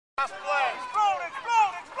Coming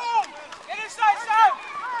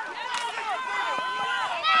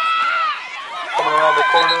around the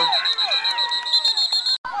corner.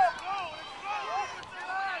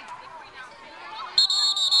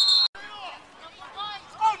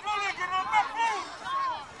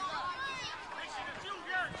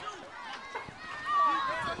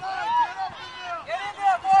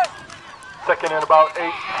 Second and about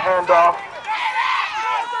 8, handoff.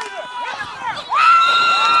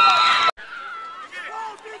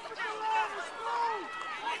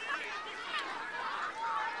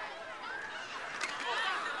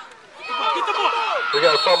 We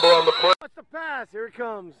got a fumble on the play. What's the pass? Here it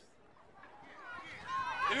comes.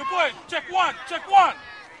 Here you boy, check one, check one.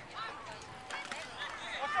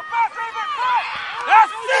 What's the pass,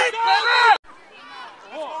 that's it, baby!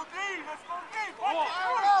 Let's go deep, let's go deep. Watch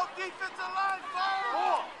out, defensive line,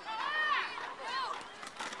 fire.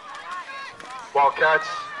 Wildcats,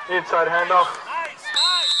 inside handoff. Nice,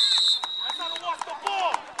 nice. That's how to watch the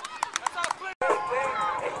ball. That's how to play.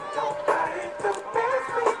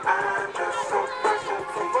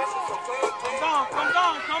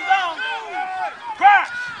 Come down. Crash!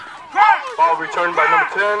 Ball returned by number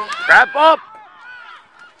 10. Wrap up.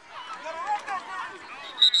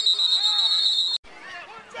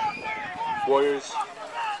 Warriors,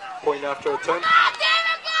 point after attempt.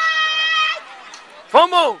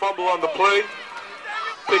 Fumble. Fumble on the play.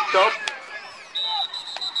 Picked up.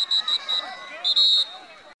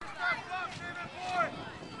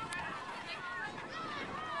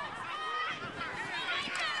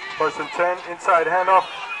 First and 10, inside handoff.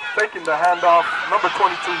 Taking the handoff. Number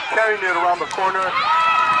 22 carrying it around the corner.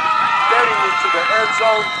 Getting into the end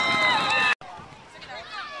zone.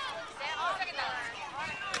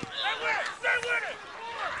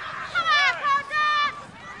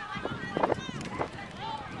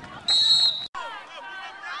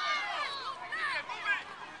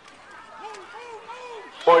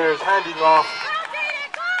 Warriors handing off.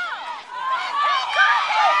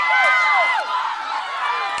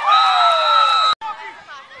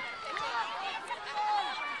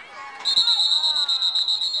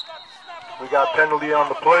 We got penalty on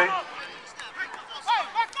the play.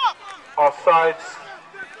 Offsides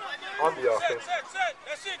on the offense.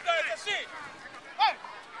 That's it, guys, that's it.